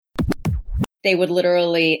they would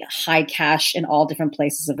literally hide cash in all different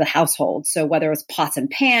places of the household. So whether it was pots and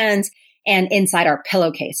pans and inside our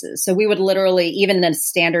pillowcases. So we would literally, even in a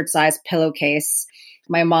standard size pillowcase,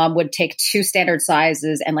 my mom would take two standard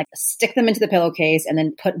sizes and like stick them into the pillowcase and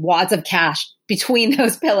then put wads of cash between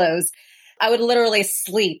those pillows. I would literally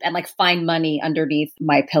sleep and like find money underneath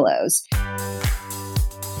my pillows.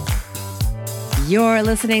 You're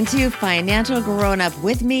listening to Financial Grown-Up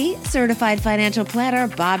with me, certified financial planner,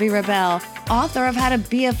 Bobbi Rebell, author of How to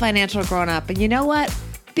Be a Financial Grown-Up. And you know what?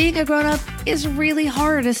 Being a grown-up is really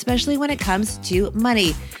hard, especially when it comes to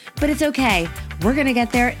money. But it's okay. We're going to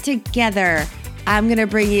get there together. I'm going to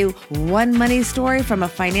bring you one money story from a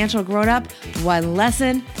financial grown-up, one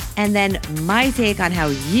lesson, and then my take on how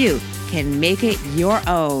you can make it your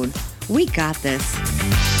own. We got this.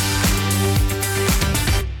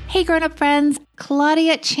 Hey, grown-up friends.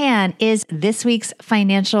 Claudia Chan is this week's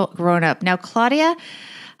financial grown-up. Now, Claudia,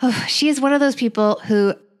 she is one of those people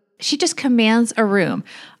who she just commands a room.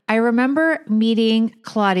 I remember meeting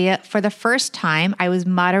Claudia for the first time. I was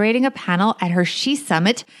moderating a panel at her She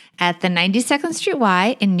Summit at the 92nd Street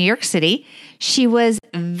Y in New York City. She was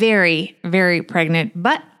very, very pregnant,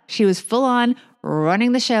 but she was full on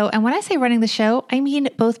running the show. And when I say running the show, I mean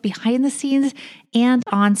both behind the scenes and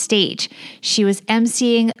on stage. She was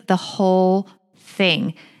emceeing the whole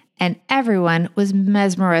thing, and everyone was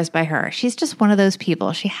mesmerized by her. She's just one of those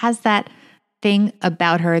people. She has that thing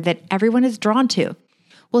about her that everyone is drawn to.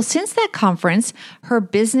 Well, since that conference, her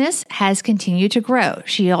business has continued to grow.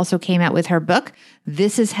 She also came out with her book,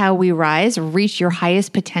 This Is How We Rise, Reach Your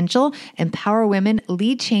Highest Potential, Empower Women,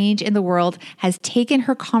 Lead Change in the World, has taken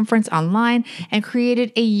her conference online and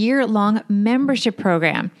created a year-long membership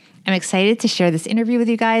program. I'm excited to share this interview with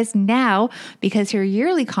you guys now because her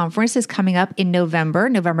yearly conference is coming up in November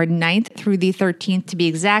 9th through the 13th to be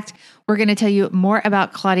exact. We're going to tell you more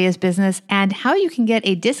about Claudia's business and how you can get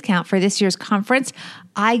a discount for this year's conference.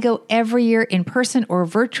 I go every year in person or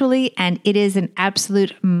virtually, and it is an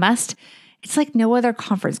absolute must. It's like no other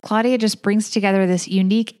conference. Claudia just brings together this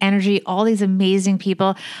unique energy, all these amazing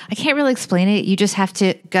people. I can't really explain it. You just have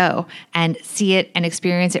to go and see it and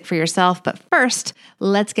experience it for yourself. But first,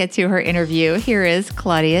 let's get to her interview. Here is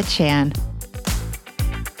Claudia Chan.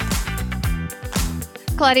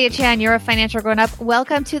 Claudia Chan, you're a financial grown-up.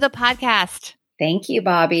 Welcome to the podcast. Thank you,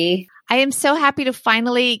 Bobbi. I am so happy to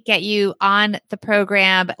finally get you on the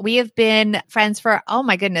program. We have been friends for, oh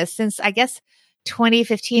my goodness, since I guess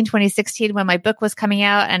 2015, 2016, when my book was coming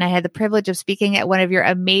out, and I had the privilege of speaking at one of your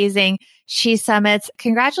amazing She Summits.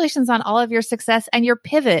 Congratulations on all of your success and your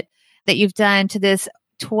pivot that you've done to this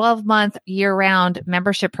 12-month year-round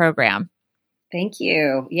membership program. Thank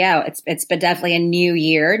you. Yeah, it's been definitely a new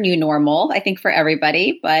year, new normal, I think, for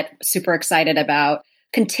everybody, but super excited about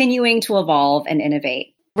continuing to evolve and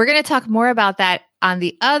innovate. We're going to talk more about that on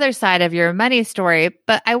the other side of your money story,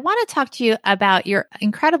 but I want to talk to you about your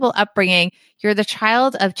incredible upbringing. You're the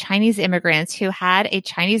child of Chinese immigrants who had a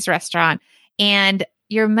Chinese restaurant, and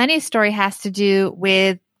your money story has to do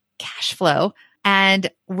with cash flow and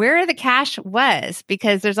where the cash was,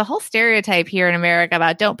 because there's a whole stereotype here in America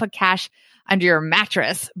about don't put cash under your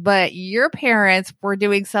mattress, but your parents were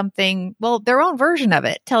doing something, well, their own version of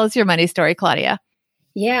it. Tell us your money story, Claudia.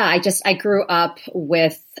 Yeah, I grew up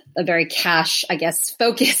with a very cash, I guess,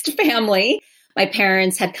 focused family. My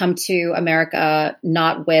parents had come to America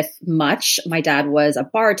not with much. My dad was a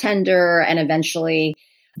bartender and eventually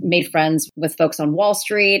made friends with folks on Wall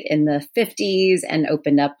Street in the 50s and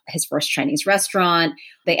opened up his first Chinese restaurant.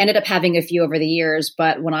 They ended up having a few over the years,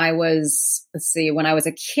 but when I was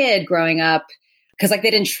a kid growing up, because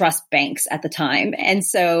they didn't trust banks at the time. And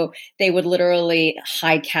so they would literally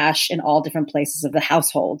hide cash in all different places of the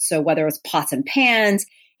household. So whether it was pots and pans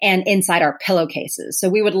and inside our pillowcases. So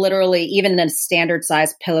we would literally, even in a standard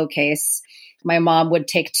size pillowcase, my mom would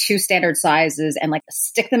take two standard sizes and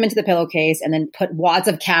stick them into the pillowcase and then put wads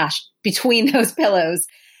of cash between those pillows.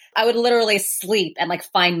 I would literally sleep and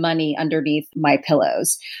find money underneath my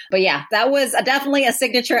pillows. But yeah, that was definitely a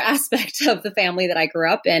signature aspect of the family that I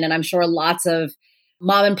grew up in. And I'm sure lots of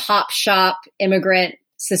mom and pop shop immigrant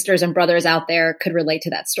sisters and brothers out there could relate to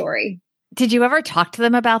that story. Did you ever talk to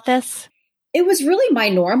them about this? It was really my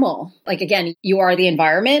normal. Again, you are the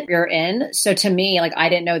environment you're in. So to me, I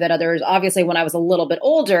didn't know that others, obviously when I was a little bit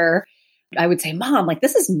older, I would say, Mom,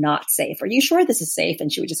 this is not safe. Are you sure this is safe?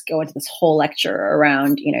 And she would just go into this whole lecture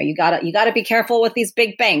around, you gotta be careful with these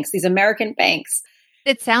big banks, these American banks.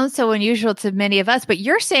 It sounds so unusual to many of us, but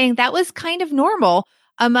you're saying that was kind of normal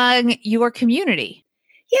among your community.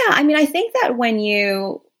 Yeah. I think that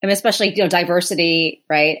especially, diversity,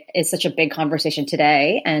 right, is such a big conversation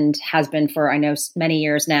today and has been for, I know, many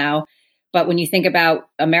years now. But when you think about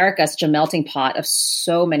America, such a melting pot of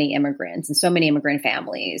so many immigrants and so many immigrant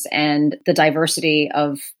families, and the diversity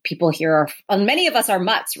of people here are, and many of us are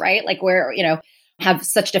mutts, right? Like we're, have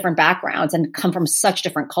such different backgrounds and come from such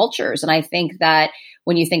different cultures. And I think that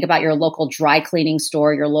when you think about your local dry cleaning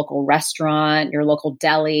store, your local restaurant, your local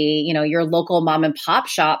deli, your local mom and pop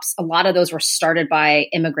shops, a lot of those were started by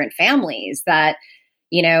immigrant families that,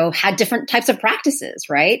 had different types of practices,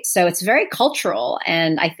 right? So it's very cultural.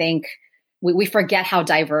 And I think we forget how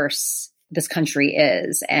diverse this country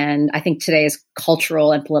is. And I think today's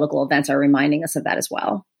cultural and political events are reminding us of that as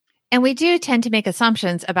well. And we do tend to make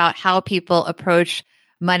assumptions about how people approach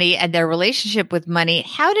money and their relationship with money.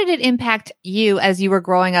 How did it impact you as you were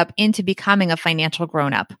growing up into becoming a financial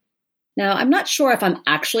grown-up? Now, I'm not sure if I'm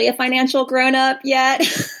actually a financial grown-up yet.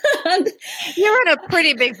 You're in a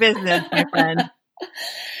pretty big business, my friend.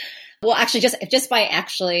 Well, actually, just by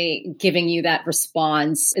actually giving you that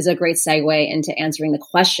response is a great segue into answering the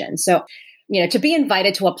question. So, to be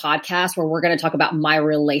invited to a podcast where we're going to talk about my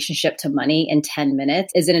relationship to money in 10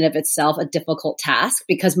 minutes is in and of itself a difficult task,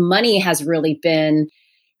 because money has really been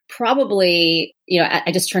probably,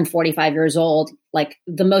 I just turned 45 years old, like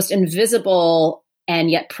the most invisible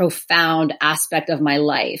and yet profound aspect of my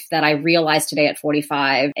life that I realized today at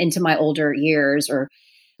 45 into my older years, or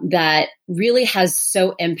that really has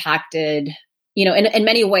so impacted, in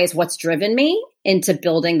many ways, what's driven me into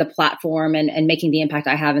building the platform and making the impact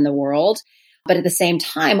I have in the world. But at the same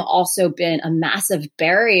time, also been a massive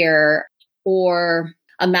barrier or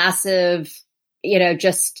a massive,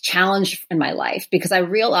 just challenge in my life, because I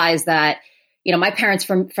realized that, my parents,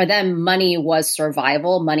 for them, money was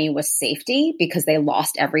survival. Money was safety, because they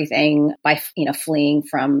lost everything by, fleeing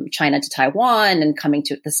from China to Taiwan and coming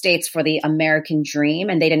to the States for the American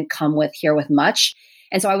dream. And they didn't come here with much.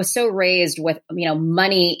 And so I was so raised with,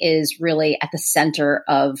 money is really at the center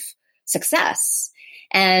of success.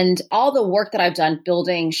 And all the work that I've done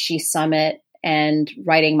building She Summit and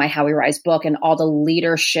writing my How We Rise book, and all the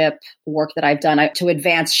leadership work that I've done to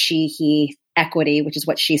advance he equity, which is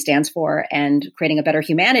what She stands for, and creating a better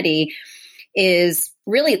humanity, is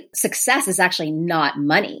really, success is actually not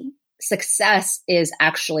money. Success is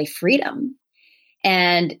actually freedom.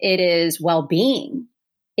 And it is well-being.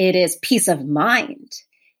 It is peace of mind.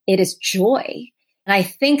 It is joy. And I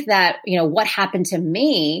think that, what happened to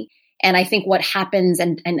me, and I think what happens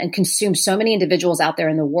and consumes so many individuals out there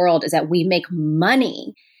in the world, is that we make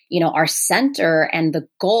money, our center and the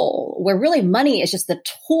goal, where really money is just the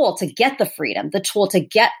tool to get the freedom, the tool to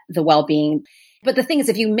get the well-being. But the thing is,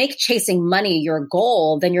 if you make chasing money your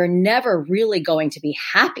goal, then you're never really going to be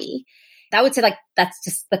happy. I would say that's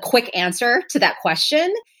just the quick answer to that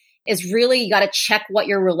question. Is really, you got to check what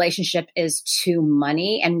your relationship is to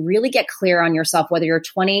money and really get clear on yourself, whether you're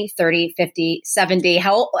 20, 30, 50, 70,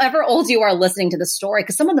 however old you are listening to the story,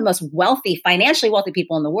 because some of the most wealthy, financially wealthy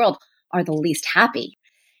people in the world are the least happy.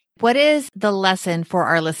 What is the lesson for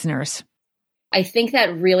our listeners? I think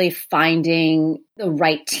that really finding the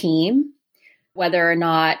right team, whether or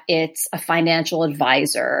not it's a financial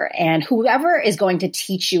advisor and whoever is going to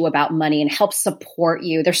teach you about money and help support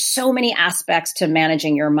you. There's so many aspects to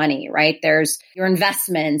managing your money, right? There's your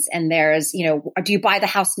investments, and there's, do you buy the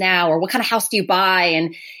house now, or what kind of house do you buy?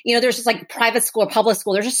 And, there's just like private school or public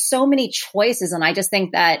school. There's just so many choices. And I just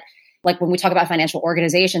think that, like, when we talk about financial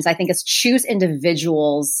organizations, I think it's choose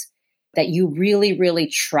individuals that you really, really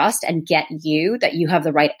trust and that you have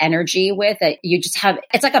the right energy with, that you just have,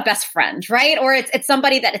 it's like a best friend, right? Or it's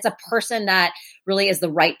somebody that it's a person that really is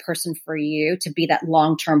the right person for you to be that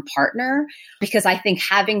long-term partner. Because I think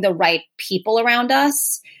having the right people around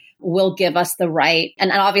us will give us the right,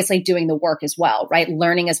 and obviously doing the work as well, right?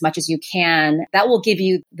 Learning as much as you can, that will give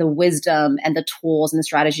you the wisdom and the tools and the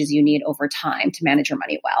strategies you need over time to manage your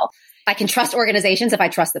money well. I can trust organizations if I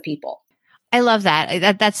trust the people. I love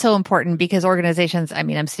that. That's so important, because organizations,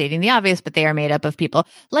 I'm stating the obvious, but they are made up of people.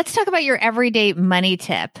 Let's talk about your everyday money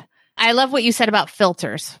tip. I love what you said about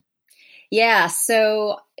filters. Yeah.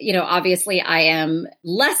 So, obviously I am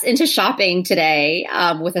less into shopping today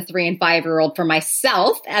with a 3 and 5-year-old for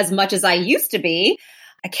myself as much as I used to be.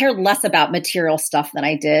 I care less about material stuff than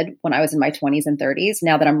I did when I was in my 20s and 30s,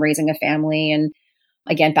 now that I'm raising a family. And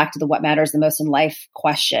again, back to the what matters the most in life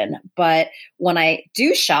question. But when I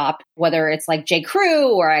do shop, whether it's like J.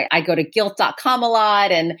 Crew, or I go to gilt.com a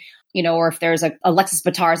lot, and, or if there's a Alexis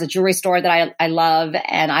Bittar's, a jewelry store that I love, but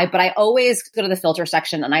I always go to the filter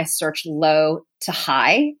section and I search low to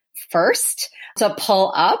high first to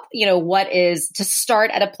pull up, to start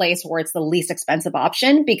at a place where it's the least expensive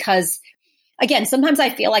option, because again, sometimes I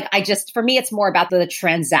feel like for me, it's more about the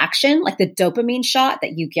transaction, like the dopamine shot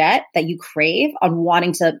that you get, that you crave on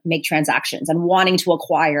wanting to make transactions and wanting to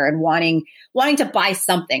acquire and wanting to buy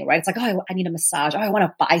something, right? It's like, oh, I need a massage. Oh, I want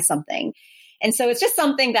to buy something. And so it's just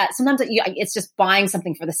something that sometimes it's just buying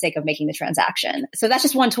something for the sake of making the transaction. So that's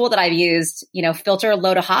just one tool that I've used, filter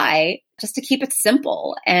low to high, just to keep it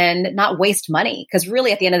simple and not waste money. Because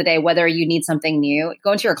really at the end of the day, whether you need something new,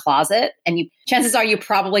 go into your closet and chances are you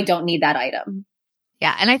probably don't need that item.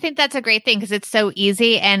 Yeah. And I think that's a great thing because it's so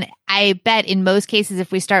easy. And I bet in most cases,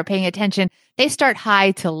 if we start paying attention, they start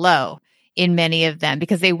high to low in many of them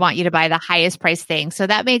because they want you to buy the highest price thing. So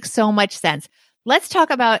that makes so much sense. Let's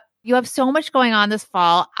talk about, you have so much going on this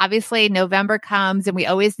fall. Obviously, November comes and we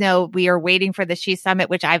always know we are waiting for the She Summit,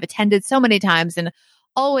 which I've attended so many times and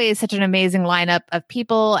always such an amazing lineup of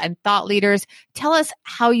people and thought leaders. Tell us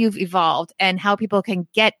how you've evolved and how people can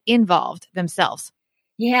get involved themselves.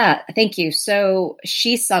 Yeah, thank you. So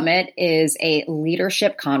She Summit is a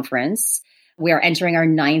leadership conference. We are entering our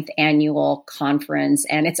 9th annual conference,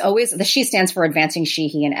 and it's always, the She stands for Advancing She,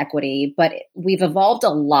 He, and Equity, but we've evolved a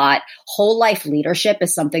lot. Whole life leadership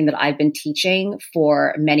is something that I've been teaching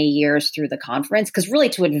for many years through the conference, because really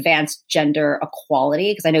to advance gender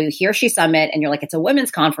equality, because I know you hear She Summit and you're like, it's a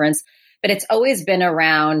women's conference, but it's always been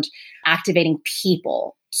around activating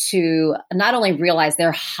people to not only realize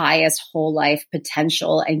their highest whole life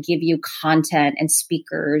potential and give you content and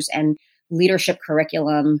speakers and leadership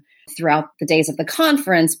curriculum throughout the days of the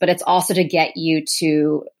conference, but it's also to get you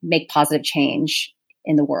to make positive change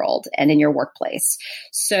in the world and in your workplace.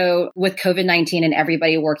 So with COVID-19 and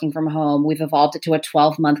everybody working from home, we've evolved it to a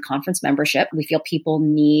 12-month conference membership. We feel people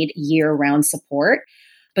need year-round support.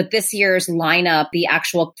 But this year's lineup, the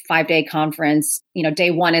actual 5-day conference,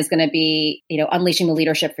 day 1 is going to be, unleashing the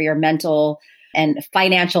leadership for your mental and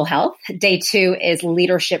financial health. Day 2 is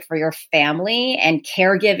leadership for your family and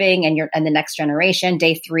caregiving and the next generation.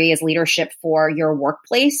 Day 3 is leadership for your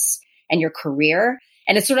workplace and your career.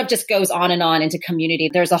 And it sort of just goes on and on into community.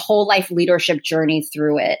 There's a whole life leadership journey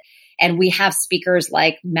through it. And we have speakers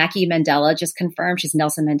like Mackie Mandela, just confirmed. She's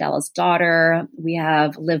Nelson Mandela's daughter. We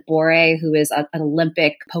have Liv Boré, who is an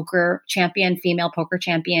Olympic poker champion, female poker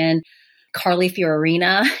champion. Carly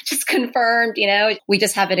Fiorina, just confirmed, we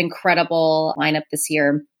just have an incredible lineup this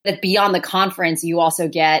year. That beyond the conference, you also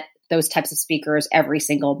get those types of speakers every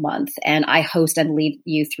single month. And I host and lead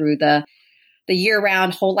you through the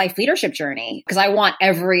year-round whole life leadership journey, because I want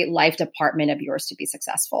every life department of yours to be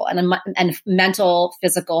successful. And mental,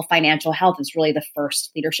 physical, financial health is really the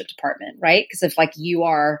first leadership department, right? Because if you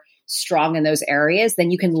are strong in those areas, then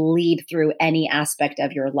you can lead through any aspect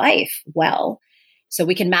of your life well. So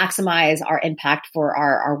we can maximize our impact for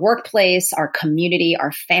our workplace, our community,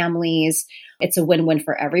 our families. It's a win-win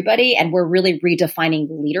for everybody. And we're really redefining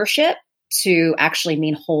leadership to actually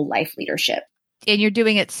mean whole life leadership. And you're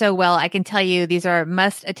doing it so well. I can tell you these are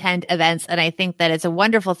must-attend events. And I think that it's a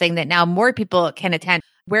wonderful thing that now more people can attend.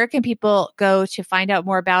 Where can people go to find out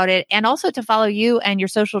more about it and also to follow you and your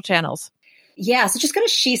social channels? Yeah, so just go to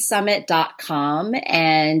shesummit.com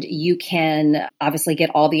and you can obviously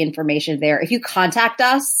get all the information there. If you contact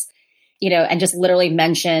us, and just literally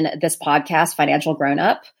mention this podcast, Financial Grown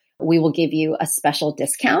Up, we will give you a special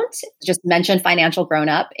discount. Just mention Financial Grown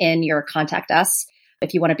Up in your contact us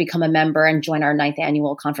if you want to become a member and join our 9th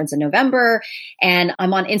annual conference in November. And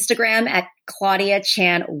I'm on Instagram at Claudia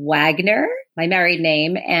Chan Wagner, my married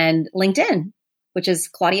name, and LinkedIn, which is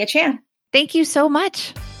Claudia Chan. Thank you so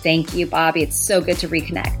much. Thank you, Bobby. It's so good to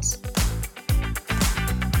reconnect.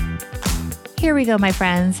 Here we go, my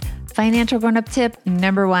friends. Financial grown-up tip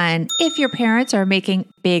number 1. If your parents are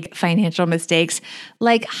making big financial mistakes,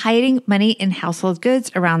 like hiding money in household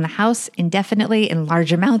goods around the house indefinitely in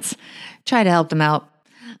large amounts, try to help them out.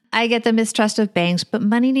 I get the mistrust of banks, but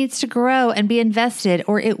money needs to grow and be invested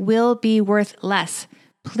or it will be worth less.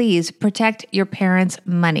 Please protect your parents'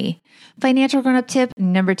 money. Financial grown-up tip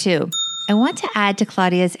number 2. I want to add to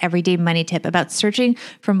Claudia's everyday money tip about searching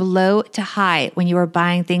from low to high when you are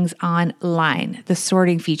buying things online. The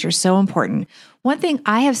sorting feature is so important. One thing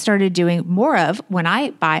I have started doing more of when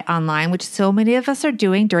I buy online, which so many of us are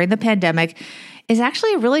doing during the pandemic, is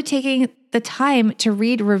actually really taking the time to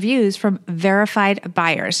read reviews from verified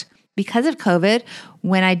buyers. Because of COVID,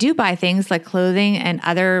 when I do buy things like clothing and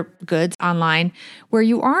other goods online, where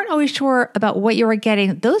you aren't always sure about what you are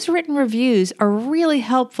getting, those written reviews are really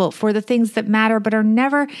helpful for the things that matter, but are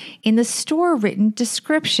never in the store written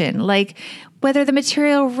description. Like whether the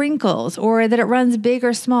material wrinkles or that it runs big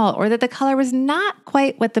or small or that the color was not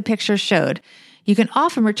quite what the picture showed. You can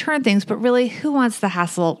often return things, but really, who wants the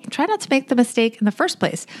hassle? Try not to make the mistake in the first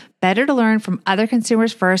place. Better to learn from other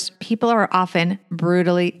consumers first. People are often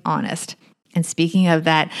brutally honest. And speaking of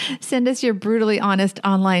that, send us your brutally honest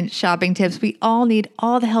online shopping tips. We all need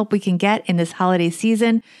all the help we can get in this holiday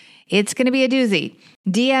season. It's going to be a doozy.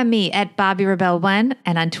 DM me at Bobbi Rebell 1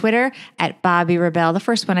 and on Twitter at Bobbi Rebell. The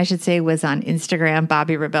first one I should say was on Instagram,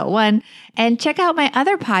 Bobbi Rebell 1. And check out my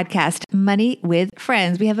other podcast, Money with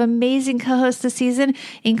Friends. We have amazing co-hosts this season,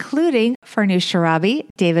 including Farnoosh Sharabi,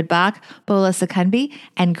 David Bach, Bola Sakunbi,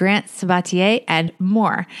 and Grant Sabatier, and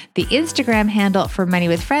more. The Instagram handle for Money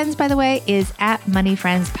with Friends, by the way, is at Money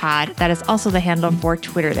Friends Pod. That is also the handle for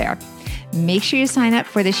Twitter there. Make sure you sign up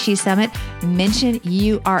for the She Summit. Mention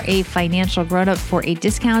you are a financial grown-up for a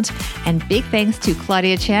discount. And big thanks to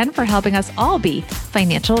Claudia Chan for helping us all be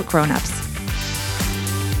financial grown-ups.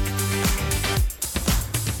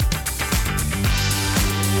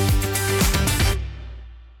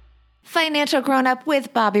 Financial Grown-Up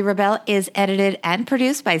with Bobbi Rebell is edited and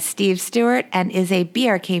produced by Steve Stewart and is a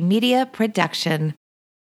BRK Media production.